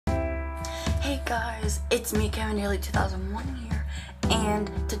Hey guys, it's me, Kevin Daily 2001 here,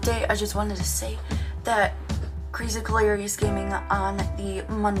 and today I just wanted to say that Crazy Hilarious Gaming on the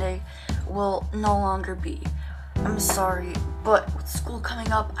Monday will no longer be. I'm sorry, but with school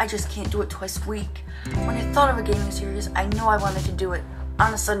coming up, I just can't do it twice a week. When I thought of a gaming series, I knew I wanted to do it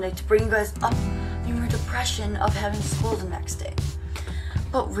on a Sunday to bring you guys up from your depression of having school the next day.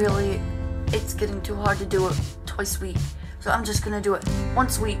 But really, it's getting too hard to do it twice a week. So I'm just gonna do it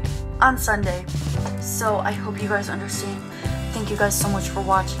once a week on Sunday. So I hope you guys understand. Thank you guys so much for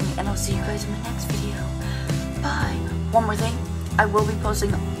watching, and I'll see you guys in my next video. Bye. One more thing, I will be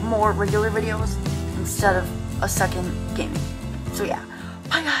posting more regular videos instead of a second gaming. So yeah,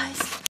 bye guys.